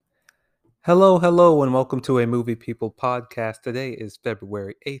Hello, hello, and welcome to a Movie People podcast. Today is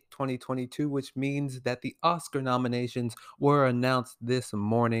February 8th, 2022, which means that the Oscar nominations were announced this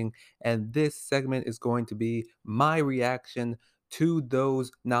morning, and this segment is going to be my reaction to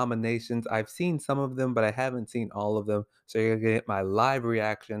those nominations. I've seen some of them, but I haven't seen all of them, so you're going to get my live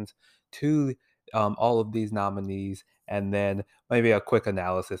reactions to all of these nominees, and then maybe a quick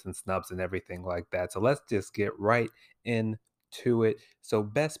analysis and snubs and everything like that. So let's just get right into it. So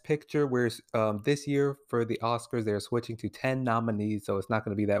Best Picture, whereas this year for the Oscars, they're switching to 10 nominees, so it's not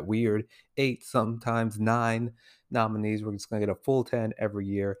going to be that weird 8, sometimes 9 nominees. We're just going to get a full 10 every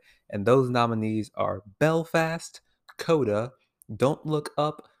year. And those nominees are Belfast, Coda, Don't Look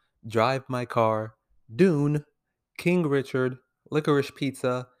Up, Drive My Car, Dune, King Richard, Licorice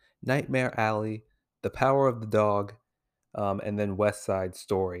Pizza, Nightmare Alley, The Power of the Dog, and then West Side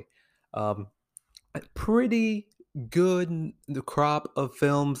Story. Um, a pretty good the crop of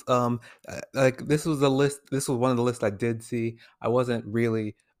films. Like this was one of the lists I did see. I wasn't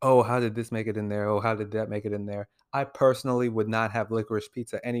really, oh, how did this make it in there? Oh, how did that make it in there? I personally would not have Licorice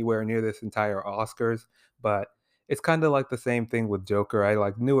Pizza anywhere near this entire Oscars, but it's kind of like the same thing with Joker. I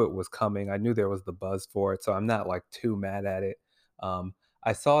like knew it was coming. I knew there was the buzz for it, so I'm not like too mad at it. Um,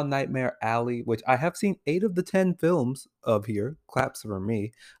 I saw Nightmare Alley, which I have seen 8 of the 10 films of here. Claps for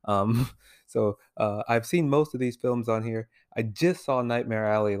me. Um, so I've seen most of these films on here. I just saw Nightmare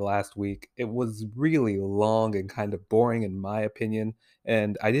Alley last week. It was really long and kind of boring in my opinion,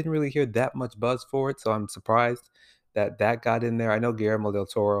 and I didn't really hear that much buzz for it, so I'm surprised that that got in there. I know Guillermo del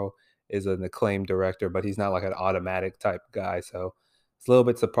Toro is an acclaimed director, but he's not like an automatic type guy, so it's a little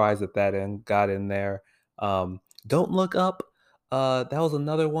bit surprised that got in there. Don't Look Up. That was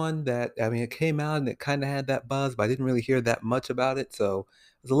another one that I mean, it came out and it kind of had that buzz, but I didn't really hear that much about it, so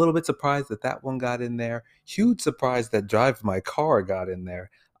was a little bit surprised that that one got in there. Huge surprise that Drive My Car got in there.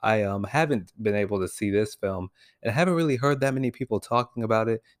 I haven't been able to see this film, and I haven't really heard that many people talking about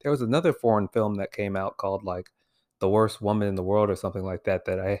it. There was another foreign film that came out called like The Worst Woman in the World or something like that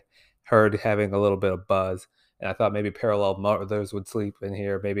that I heard having a little bit of buzz. And I thought maybe Parallel Mothers would sleep in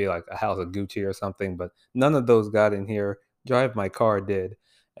here, maybe like A House of Gucci or something, but none of those got in here. Drive My Car did.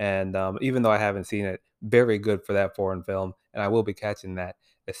 And even though I haven't seen it, very good for that foreign film, and I will be catching that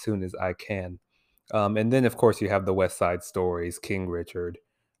as soon as I can. And then, of course, you have the West Side Stories, King Richard,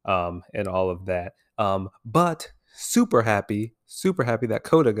 and all of that. But super happy that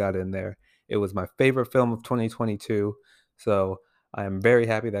Coda got in there. It was my favorite film of 2022. So I am very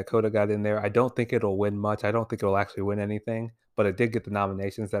happy that Coda got in there. I don't think it'll win much. I don't think it'll actually win anything, but it did get the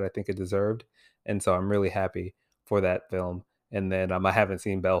nominations that I think it deserved. And so I'm really happy for that film. And then I haven't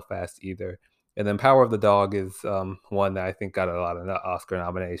seen Belfast either. And then Power of the Dog is one that I think got a lot of Oscar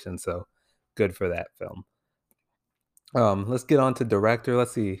nominations, so good for that film. Let's get on to director.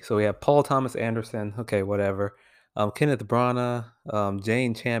 Let's see. So we have Paul Thomas Anderson. Okay, whatever. Kenneth Branagh,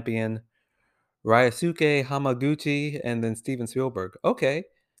 Jane Champion, Ryosuke Hamaguchi, and then Steven Spielberg. Okay,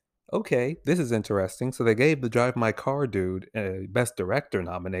 okay, this is interesting. So they gave the Drive My Car dude a Best Director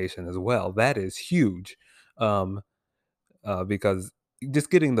nomination as well. That is huge. Um, because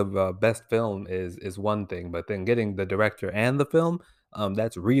just getting the best film is one thing, but then getting the director and the film,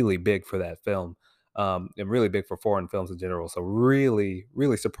 that's really big for that film, and really big for foreign films in general. So really,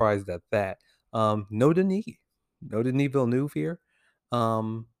 really surprised at that. No Denis, no Denis Villeneuve here.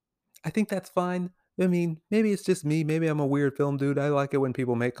 Um, I think that's fine. I mean, maybe it's just me. Maybe I'm a weird film dude. I like it when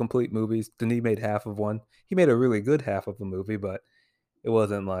people make complete movies. Denis made half of one. He made a really good half of a movie, but it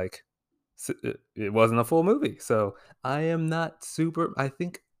wasn't like it wasn't a full movie, so I am not super I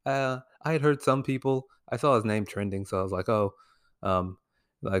think, I had heard some people I saw his name trending, so I was like, "Oh," um,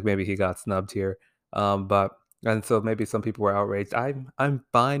 like, maybe he got snubbed here, but and so maybe some people were outraged. I'm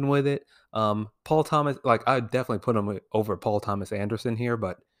fine with it. Paul Thomas like, I'd definitely put him over Paul Thomas Anderson here,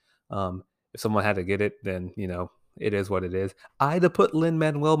 but, if someone had to get it, then, it is what it is. I'd have put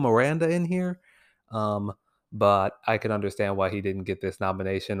Lin-Manuel Miranda in here, um, but I can understand why he didn't get this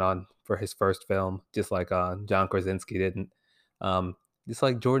nomination on for his first film, just like John Krasinski didn't. Um, just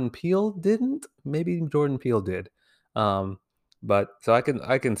like Jordan Peele didn't. Maybe Jordan Peele did. Um, but so I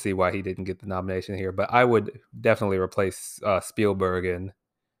can see why he didn't get the nomination here. But I would definitely replace Spielberg and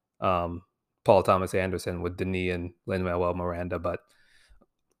um, Paul Thomas Anderson with Denis and Lin Manuel Miranda. But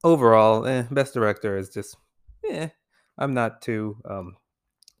overall, best director is just, eh. I'm not too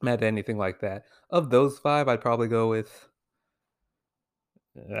mad at anything like that. Of those 5, I'd probably go with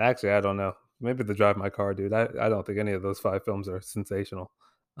actually, I don't know. Maybe the Drive My Car dude. I don't think any of those 5 films are sensational.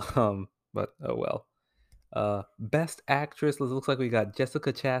 But oh well. Best actress, it looks like we got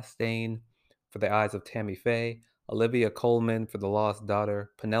Jessica Chastain for The Eyes of Tammy Faye, Olivia Colman for The Lost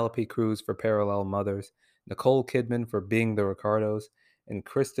Daughter, Penelope Cruz for Parallel Mothers, Nicole Kidman for Being the Ricardos, and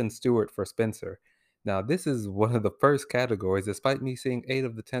Kristen Stewart for Spencer. Now, this is one of the first categories. Despite me seeing 8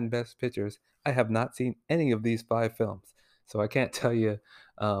 of the 10 best pictures, I have not seen any of these 5 films. So I can't tell you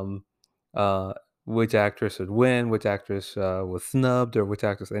um, uh, which actress should win, which actress was snubbed, or which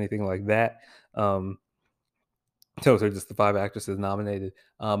actress, anything like that. Um, those are just the 5 actresses nominated.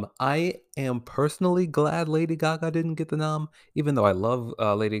 I am personally glad Lady Gaga didn't get the nom, even though I love,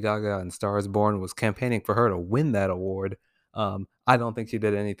 Lady Gaga and Star Is Born, was campaigning for her to win that award. I don't think she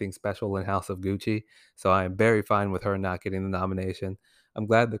did anything special in House of Gucci, so I am very fine with her not getting the nomination. I'm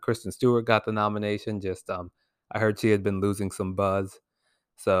glad that Kristen Stewart got the nomination, just, I heard she had been losing some buzz,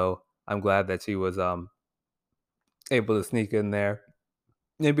 so I'm glad that she was, able to sneak in there.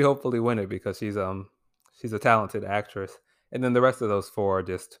 Maybe hopefully win it because she's a talented actress. And then the rest of those 4 are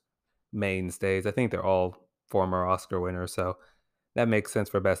just mainstays. I think they're all former Oscar winners, so that makes sense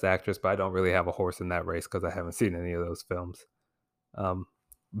for Best Actress, but I don't really have a horse in that race because I haven't seen any of those films. Um,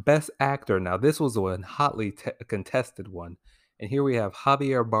 Best Actor. Now, this was one hotly contested one, and here we have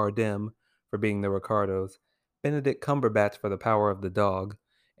Javier Bardem for Being the Ricardos, Benedict Cumberbatch for The Power of the Dog,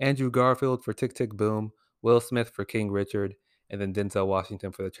 Andrew Garfield for Tick Tick Boom, Will Smith for King Richard, and then Denzel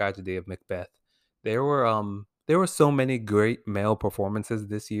Washington for The Tragedy of Macbeth. There were so many great male performances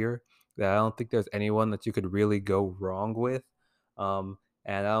this year that I don't think there's anyone that you could really go wrong with. And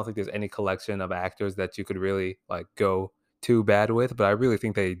I don't think there's any collection of actors that you could really like go too bad with, but I really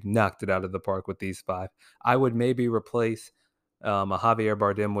think they knocked it out of the park with these 5. I would maybe replace a Javier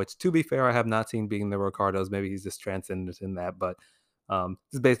Bardem, which, to be fair, I have not seen Being the Ricardos. Maybe he's just transcendent in that, but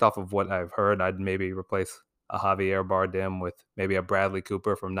just based off of what I've heard, I'd maybe replace a Javier Bardem with maybe a Bradley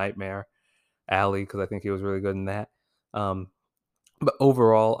Cooper from Nightmare Alley because I think he was really good in that. Um, but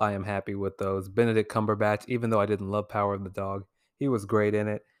overall, I am happy with those. Benedict Cumberbatch, even though I didn't love Power of the Dog, he was great in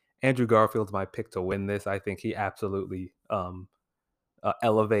it. Andrew Garfield's my pick to win this. I think he absolutely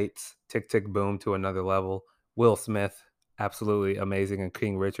elevates Tick Tick Boom to another level. Will Smith, absolutely amazing, and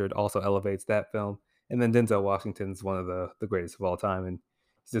King Richard also elevates that film. And then Denzel Washington's one of the greatest of all time, and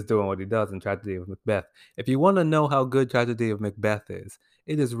he's just doing what he does in Tragedy of Macbeth. If you want to know how good Tragedy of Macbeth is,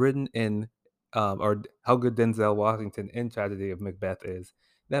 it is written in, or how good Denzel Washington in Tragedy of Macbeth is.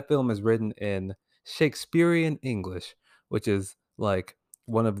 That film is written in Shakespearean English, which is like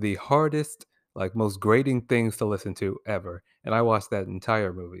one of the hardest, like most grating things to listen to ever, and I watched that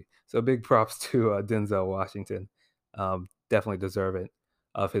entire movie. So big props to Denzel Washington. Definitely deserving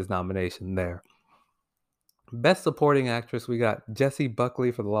of his nomination there. Best Supporting Actress, we got Jessie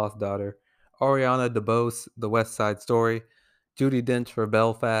Buckley for The Lost Daughter, Ariana DeBose, The West Side Story, Judi Dench for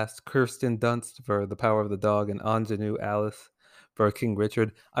Belfast, Kirsten Dunst for The Power of the Dog, and Anjanou Alice for King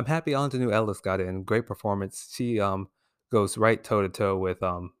Richard. I'm happy Anjanou Alice got in. Great performance. She goes right toe to toe with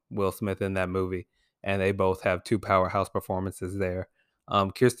Will Smith in that movie, and they both have 2 powerhouse performances there.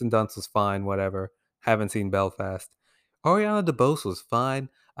 Kirsten Dunst was fine, whatever. Haven't seen Belfast. Ariana DeBose was fine.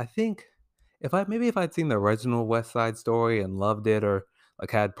 I think if I'd seen the original West Side Story and loved it, or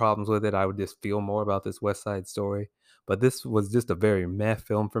like had problems with it, I would just feel more about this West Side Story. But this was just a very meh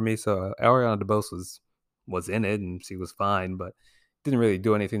film for me. So Ariana DeBose was in it and she was fine, but didn't really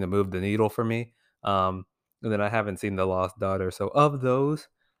do anything to move the needle for me. Um, and then I haven't seen The Lost Daughter. So of those,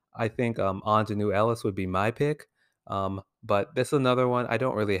 I think Anjanou Ellis would be my pick. But this is another one. I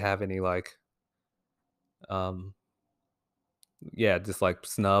don't really have any like um yeah, just like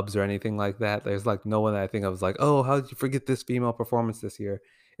snubs or anything like that. There's like no one that I think I was like, "Oh, how did you forget this female performance this year?"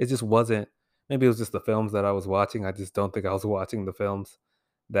 It just wasn't. Maybe it was just the films that I was watching. I just don't think I was watching the films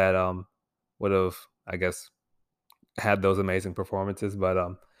that would have, I guess, had those amazing performances. But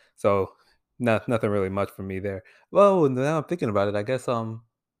so nothing really much for me there. Well, now I'm thinking about it. I guess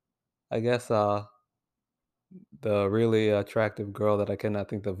the really attractive girl that I cannot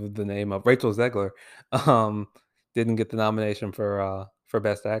think of the name of, Rachel Zegler, um, didn't get the nomination for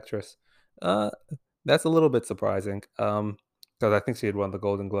Best Actress. Uh, that's a little bit surprising, because I think she had won the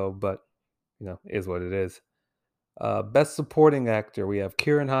Golden Globe, but is what it is. Best Supporting Actor, we have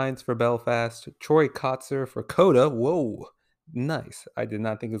Kieran Hines for Belfast, Troy Kotzer for Coda. Whoa, nice. I did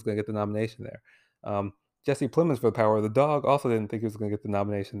not think he was going to get the nomination there. Jesse Plemons for The Power of the Dog. Also didn't think he was going to get the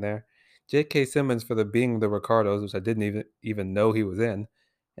nomination there. J.K. Simmons for the Being the Ricardos, which I didn't even know he was in.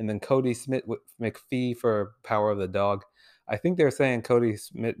 And then Cody Smith McPhee for Power of the Dog. I think they're saying Cody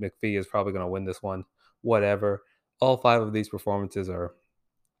Smith McPhee is probably going to win this one. Whatever. All 5 of these performances are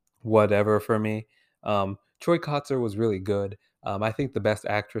whatever for me. Troy Kotzer was really good. I think the best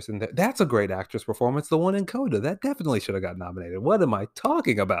actress in that's a great actress performance. The one in Coda that definitely should have got nominated. What am I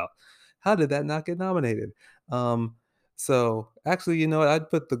talking about? how did that not get nominated? Um, so actually, you know what? I'd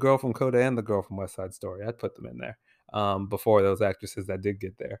put the girl from Coda and the girl from West Side Story. I'd put them in there before those actresses that did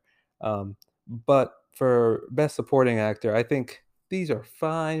get there. Um, but for best supporting actor, I think these are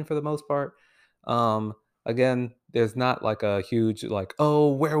fine for the most part. Um, Again, there's not like a huge like,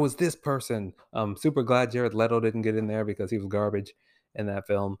 oh, where was this person? Super glad Jared Leto didn't get in there because he was garbage in that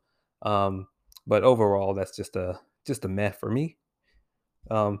film. Um, but overall, that's just a meh for me.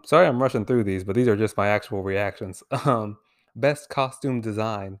 Sorry I'm rushing through these, but these are just my actual reactions. Best costume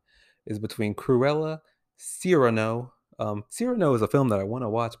design is between Cruella, Cyrano. Cyrano is a film that I want to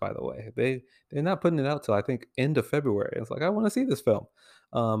watch, by the way. They're not putting it out till I think end of February. It's like I want to see this film.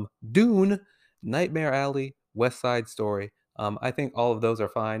 Dune, Nightmare Alley, West Side Story. I think all of those are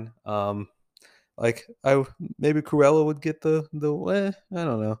fine. Like maybe Cruella would get I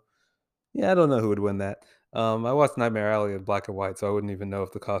don't know. Yeah, I don't know who would win that. I watched Nightmare Alley in black and white, so I wouldn't even know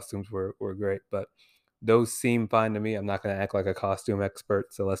if the costumes were great, but those seem fine to me. I'm not gonna act like a costume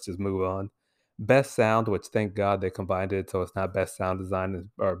expert, so let's just move on. Best sound, which thank God they combined it, so it's not best sound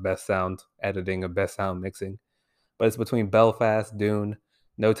design or best sound editing or best sound mixing. But it's between Belfast, Dune,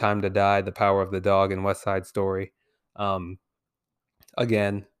 No Time to Die, The Power of the Dog, and West Side Story. Um,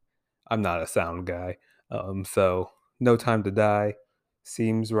 Again, I'm not a sound guy, so No Time to Die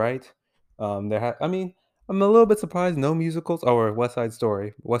seems right. I mean, I'm a little bit surprised no musicals. Oh, or West Side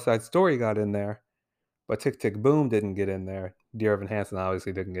Story. West Side Story got in there, but Tick Tick Boom didn't get in there. Dear Evan Hansen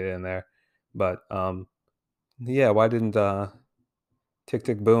obviously didn't get in there, but yeah, why didn't Tick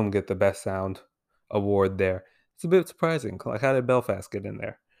Tick Boom get the Best Sound award there? It's a bit surprising. Like, how did Belfast get in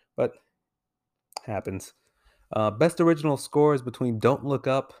there? But happens. Best original scores between Don't Look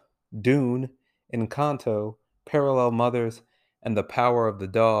Up, Dune, Encanto, Parallel Mothers, and The Power of the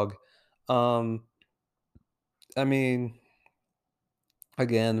Dog. Um, I mean,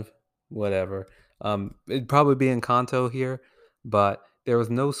 again, whatever. It'd probably be Encanto here, but there was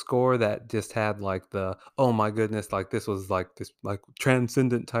no score that just had like the oh my goodness, like this was like this like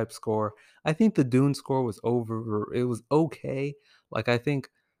transcendent type score. I think the Dune score was over. It was okay. Like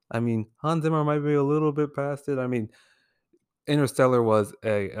I mean, Hans Zimmer might be a little bit past it. I mean, Interstellar was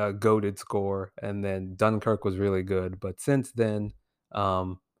a goated score, and then Dunkirk was really good, but since then,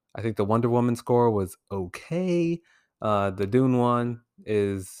 I think the Wonder Woman score was okay, the Dune one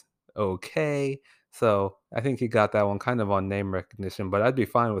is okay, so I think he got that one kind of on name recognition, but I'd be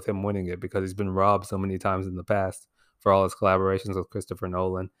fine with him winning it because he's been robbed so many times in the past for all his collaborations with Christopher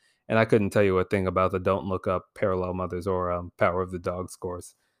Nolan, and I couldn't tell you a thing about the Don't Look Up, Parallel Mothers, or, Power of the Dog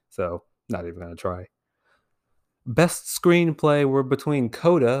scores, so not even gonna try. Best screenplay were between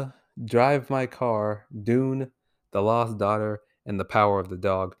Coda, Drive My Car, Dune, The Lost Daughter, and The Power of the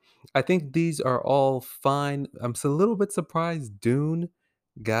Dog. I think these are all fine. A little bit surprised Dune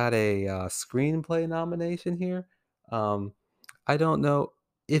got a screenplay nomination here. Um, I don't know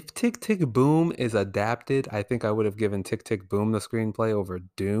if Tick Tick Boom is adapted. I think I would have given Tick Tick Boom the screenplay over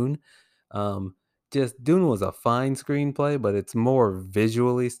Dune. Um, just Dune was a fine screenplay, but it's more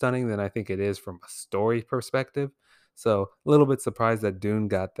visually stunning than I think it is from a story perspective. So a little bit surprised that Dune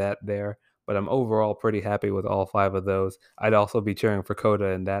got that there, but I'm overall pretty happy with all five of those. I'd also be cheering for Coda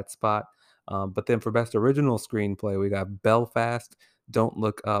in that spot. But then for best original screenplay, we got Belfast, Don't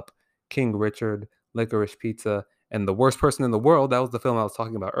Look Up, King Richard, Licorice Pizza, and The Worst Person in the World. That was the film I was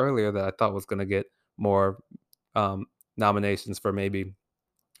talking about earlier that I thought was going to get more nominations for maybe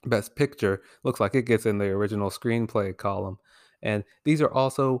Best Picture. Looks like it gets in the original screenplay column. And these are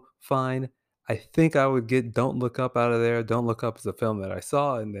also fine. I think I would get Don't Look Up out of there. Don't Look Up is a film that I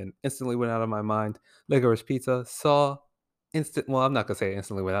saw and then instantly went out of my mind. Licorice Pizza saw well, I'm not gonna say it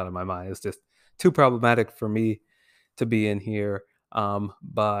instantly went out of my mind. It's just too problematic for me to be in here.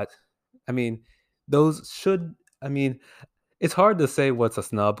 But I mean, those should I mean, it's hard to say what's a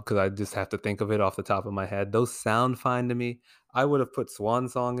snub because I just have to think of it off the top of my head. Those sound fine to me. I would have put Swan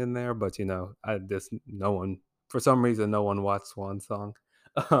Song in there, but I just no one for some reason no one watched Swan Song.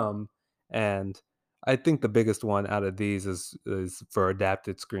 Um, and I think the biggest one out of these is for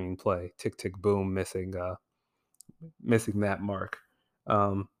adapted screenplay. Tick Tick Boom missing that mark.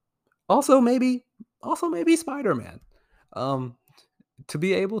 Um, also maybe also maybe Spider-Man. Um, to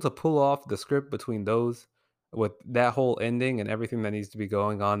be able to pull off the script between those with that whole ending and everything that needs to be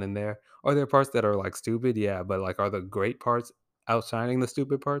going on in there, are there parts that are like stupid? Yeah, but like are the great parts outshining the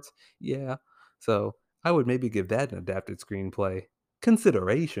stupid parts? Yeah. So I would maybe give that an adapted screenplay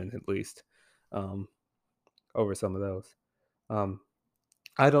consideration at least um, over some of those. Um,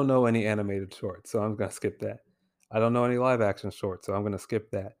 I don't know any animated shorts, so I'm gonna skip that. I don't know any live action shorts, so I'm gonna skip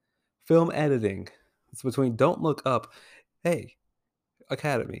that. Film editing. It's between Don't Look Up. Hey,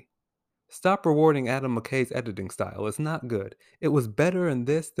 Academy. Stop rewarding Adam McKay's editing style. It's not good. It was better in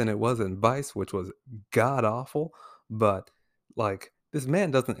this than it was in Vice, which was god awful. But like this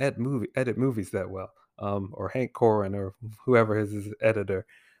man doesn't edit movies that well. Or Hank Corrin or whoever is his editor.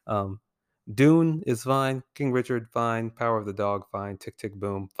 Um, Dune is fine. King Richard fine. Power of the Dog fine. Tick Tick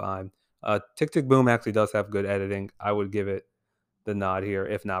Boom fine. Tick Tick Boom actually does have good editing. I would give it the nod here,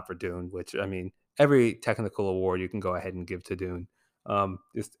 if not for Dune, which I mean, every technical award you can go ahead and give to Dune.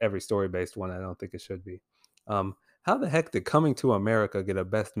 Just every story based one, I don't think it should be. How the heck did Coming to America get a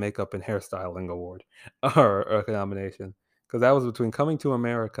Best Makeup and Hairstyling award or a nomination? Because that was between Coming to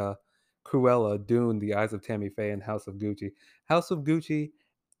America, Cruella, Dune, The Eyes of Tammy Faye, and House of Gucci. House of Gucci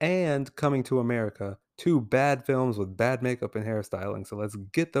and Coming to America, two bad films with bad makeup and hairstyling. So let's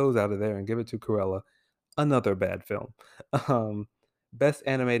get those out of there and give it to Cruella, another bad film. Um, Best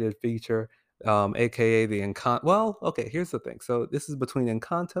animated feature, aka the Encanto. Well, okay, here's the thing. So this is between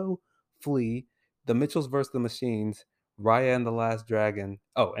Encanto, Flea, The Mitchells vs. the Machines, Raya and the Last Dragon.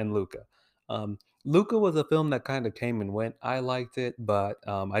 Oh, and Luca. Luca was a film that kind of came and went. I liked it, but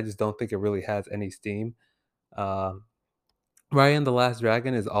I just don't think it really has any steam. Um, Raya and the Last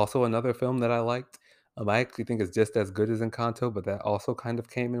Dragon is also another film that I liked. I actually think it's just as good as Encanto, but that also kind of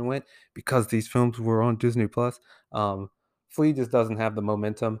came and went because these films were on Disney Plus. Um, Flea just doesn't have the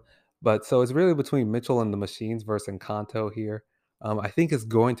momentum, but so it's really between Mitchell and the Machines versus Encanto here. I think it's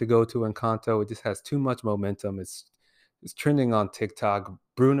going to go to Encanto. It just has too much momentum. It's trending on TikTok.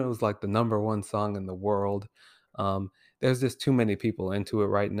 Bruno's like the number one song in the world. Um, there's just too many people into it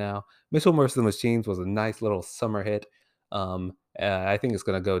right now. Mitchell vs. the Machines was a nice little summer hit. I think it's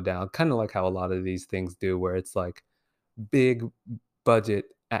gonna go down, kind of like how a lot of these things do, where it's like big budget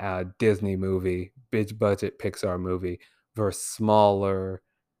Disney movie, big budget Pixar movie versus smaller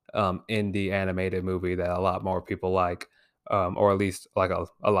indie animated movie that a lot more people like, or at least like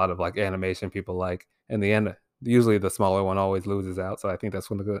a lot of like animation people like. In the end, usually the smaller one always loses out. So I think that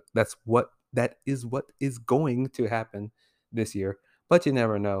is going to happen this year, but you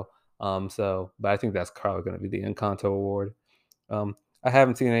never know. But I think that's probably going to be the Encanto Award. Um, I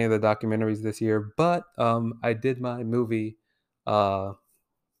haven't seen any of the documentaries this year, but uh, I did my movie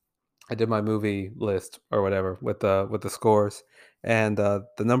list or whatever with the scores, and the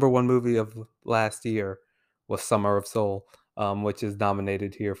number one movie of last year was Summer of Soul, which is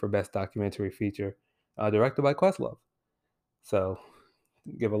nominated here for Best Documentary Feature, directed by Questlove. So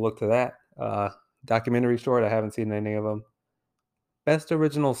give a look to that. Documentary short, I haven't seen any of them. Best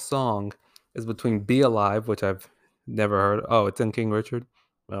original song is between "Be Alive," which I've never heard. Oh, it's in King Richard.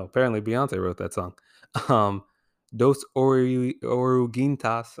 Well, apparently Beyonce wrote that song. Um, Dos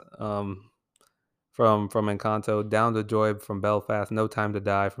Oruguintas from Encanto, "Down to Joy" from Belfast, "No Time to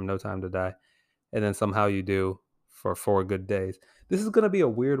Die" from No Time to Die, and then "Somehow You Do" for Four Good Days. This is gonna be a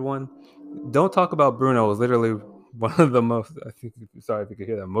weird one. Don't Talk About Bruno is literally one of the most. I think. Sorry if you could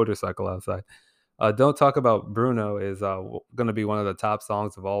hear that motorcycle outside. Don't Talk About Bruno is going to be one of the top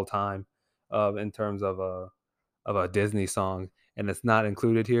songs of all time in terms of a Disney song. And it's not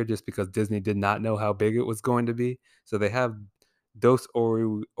included here just because Disney did not know how big it was going to be. So they have Dos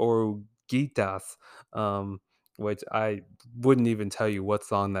Oruguitas, um, which I wouldn't even tell you what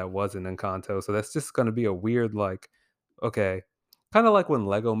song that was in Encanto. So that's just going to be a weird, like, okay, kind of like when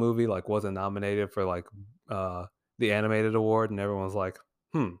Lego Movie like wasn't nominated for like uh, the animated award, and everyone's like,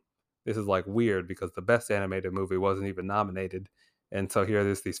 hmm, this is like weird because the best animated movie wasn't even nominated, and so here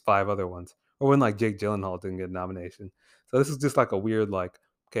there's these five other ones. Or when like Jake Gyllenhaal didn't get a nomination. So this is just like a weird like,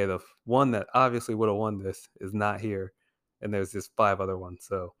 okay, the one that obviously would have won this is not here, and there's just five other ones.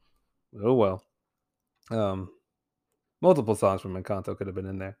 So oh well. Um, Multiple songs from Encanto could have been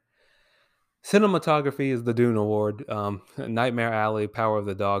in there. Cinematography is the Dune Award. Nightmare Alley, Power of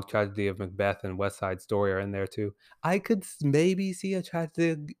the Dog, Tragedy of Macbeth, and West Side Story are in there too. I could maybe see a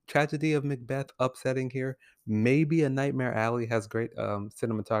tragedy of Macbeth upsetting here. Maybe a Nightmare Alley has great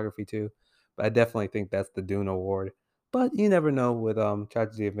cinematography too, but I definitely think that's the Dune Award. But you never know with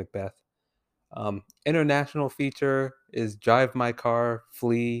Tragedy of Macbeth. International feature is Drive My Car,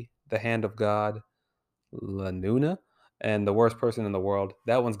 Flee, The Hand of God, Lanuna, and The Worst Person in the World.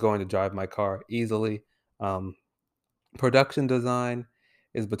 That one's going to Drive My Car easily. Um, Production design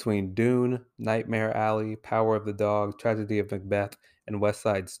is between Dune, Nightmare Alley, Power of the Dog, Tragedy of Macbeth, and West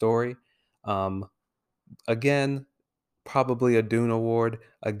Side Story. Um, Again, probably a Dune award.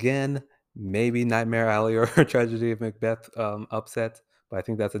 Again, maybe Nightmare Alley or Tragedy of Macbeth upsets, but I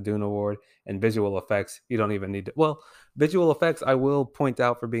think that's a Dune award. And visual effects, you don't even need to. Well, visual effects, I will point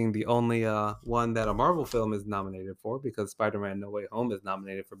out for being the only one that a Marvel film is nominated for, because Spider-Man: No Way Home is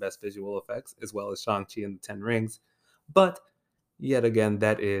nominated for best visual effects, as well as Shang-Chi and the Ten Rings. But yet again,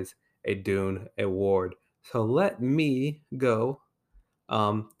 that is a Dune award. So let me go.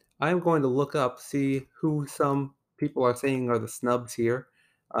 I'm going to look up, see who some people are saying are the snubs here.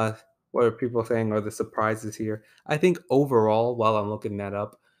 Uh, what are people saying are the surprises here? I think overall, while I'm looking that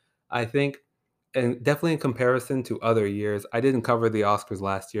up, I think, and definitely in comparison to other years, I didn't cover the Oscars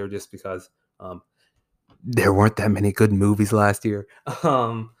last year just because um, there weren't that many good movies last year.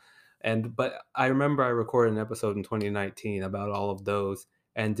 Um, but I remember I recorded an episode in 2019 about all of those,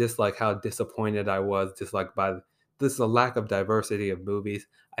 and just like how disappointed I was, just like by this a lack of diversity of movies.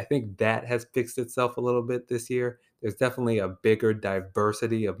 I think that has fixed itself a little bit this year. There's definitely a bigger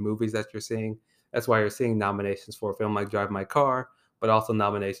diversity of movies that you're seeing. That's why you're seeing nominations for a film like Drive My Car, but also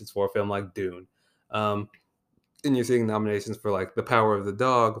nominations for a film like Dune. Um, and you're seeing nominations for like The Power of the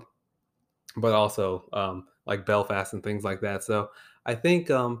Dog, but also like Belfast and things like that. So I think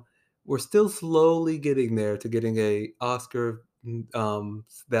we're still slowly getting there to getting a Oscar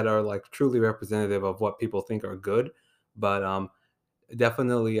that are like truly representative of what people think are good. But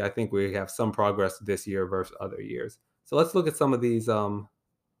definitely, I think we have some progress this year versus other years. So let's look at some of these.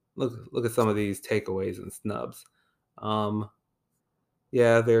 Look at some of these takeaways and snubs. Um,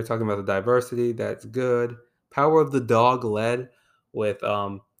 yeah, they're talking about the diversity. That's good. Power of the Dog led with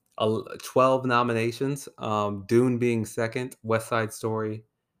 12 nominations. Dune being second, West Side Story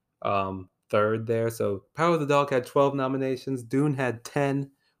third there. So Power of the Dog had 12 nominations. Dune had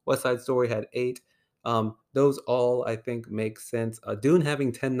 10. West Side Story had 8. Those all I think make sense. Dune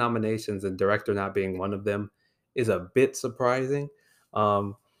having 10 nominations and director not being one of them is a bit surprising.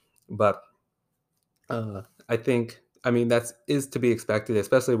 Um, but I think, I mean, that's is to be expected,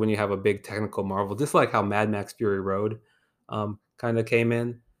 especially when you have a big technical marvel, just like how Mad Max Fury Road kind of came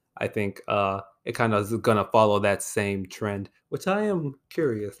in. I think it kind of is going to follow that same trend, which I am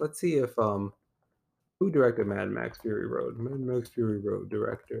curious. Let's see if who directed Mad Max Fury Road? Mad Max Fury Road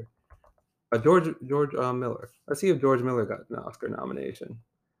director, George Miller. Let's see if George Miller got an Oscar nomination.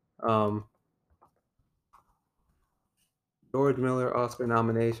 Um, George Miller Oscar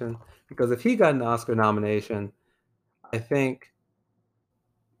nomination, because if he got an Oscar nomination, I think,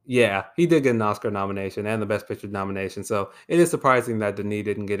 yeah, he did get an Oscar nomination and the Best Picture nomination, so it is surprising that Denis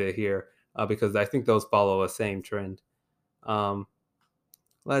didn't get it here, because I think those follow a same trend. Um,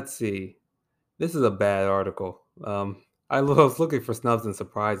 let's see. This is a bad article. Was looking for snubs and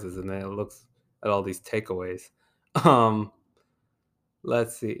surprises, and then it looks at all these takeaways. Um,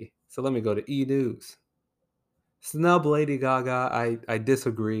 let's see. So let me go to E News. Snub Lady Gaga, I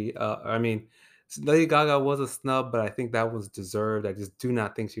disagree. I mean, Lady Gaga was a snub, but I think that was deserved. I just do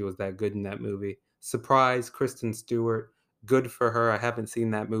not think she was that good in that movie. Surprise, Kristen Stewart, good for her. I haven't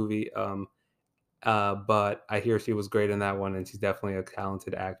seen that movie, but I hear she was great in that one, and she's definitely a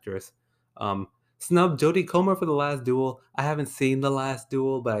talented actress. Um, Snub Jodie Comer for The Last Duel. I haven't seen The Last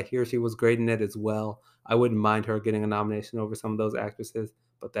Duel, but I hear she was great in it as well. I wouldn't mind her getting a nomination over some of those actresses,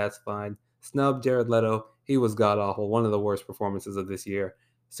 but that's fine. Snub Jared Leto. He was god awful. One of the worst performances of this year.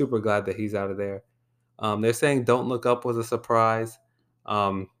 Super glad that he's out of there. They're saying Don't Look Up was a surprise.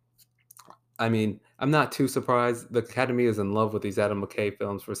 Um, I mean, I'm not too surprised. The Academy is in love with these Adam McKay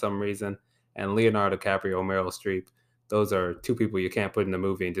films for some reason, and Leonardo DiCaprio, Meryl Streep. Those are two people you can't put in a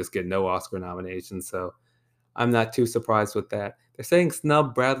movie and just get no Oscar nominations. So I'm not too surprised with that. They're saying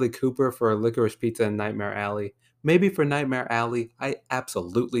snub Bradley Cooper for Licorice Pizza and Nightmare Alley. Maybe for Nightmare Alley, I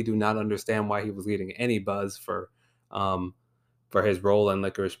absolutely do not understand why he was getting any buzz um, for his role in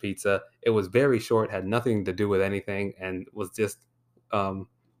Licorice Pizza. It was very short, had nothing to do with anything, and was just um,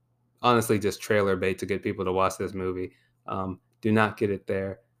 honestly just trailer bait to get people to watch this movie. Do not get it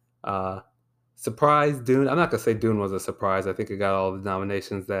there. Uh, Surprise Dune. I'm not gonna say Dune was a surprise. I think it got all the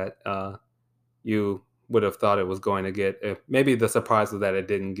nominations that you would have thought it was going to get. Maybe the surprise was that it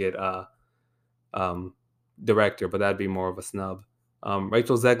didn't get um, director, but that'd be more of a snub.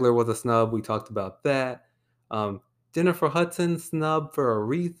 Rachel Zegler was a snub. We talked about that. Um, Jennifer Hudson snub for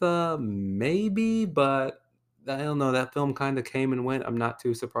Aretha, maybe, but I don't know. That film kind of came and went. I'm not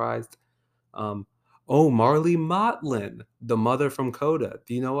too surprised. Um, oh, Marley Matlin, the mother from Coda.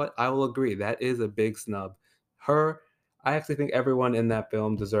 Do you know what? I will agree. That is a big snub. Her, I actually think everyone in that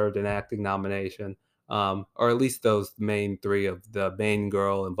film deserved an acting nomination, or at least those main three of the main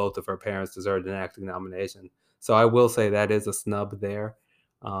girl and both of her parents deserved an acting nomination. So I will say that is a snub there.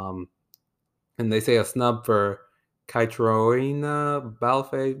 Um, and they say a snub for Kaitroina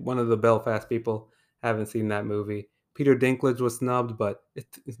Balfe, one of the Belfast people. Haven't seen that movie. Peter Dinklage was snubbed, but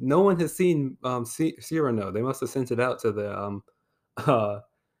no one has seen Cyrano. They must have sent it out to the uh,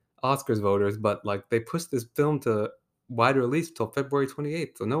 Oscars voters, but like they pushed this film to wide release till February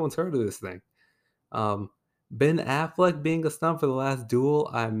 28th, so no one's heard of this thing. Um, Ben Affleck being a snub for The Last Duel,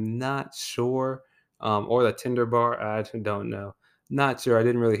 I'm not sure. Or The Tinder Bar, I don't know. Not sure. I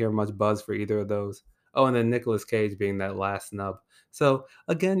didn't really hear much buzz for either of those. Oh, and then Nicolas Cage being that last snub. So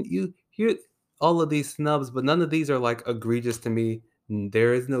again, you hear all of these snubs, but none of these are like egregious to me.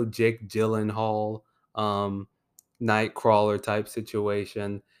 There is no Jake Gyllenhaal, um, Nightcrawler type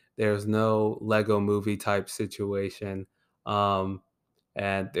situation. There's no Lego Movie type situation. Um,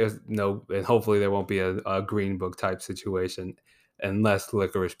 and hopefully there won't be a Green Book type situation unless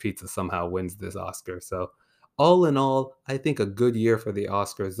Licorice Pizza somehow wins this Oscar. So all in all, I think a good year for the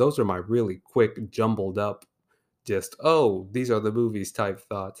Oscars. Those are my really quick, jumbled up, just these are the movies type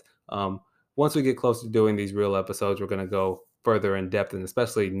thoughts. Once we get close to doing these real episodes, we're going to go further in depth, and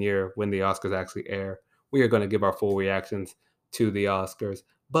especially near when the Oscars actually air, we are going to give our full reactions to the Oscars.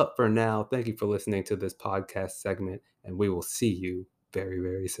 But for now, thank you for listening to this podcast segment, and we will see you very,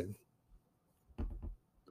 very soon.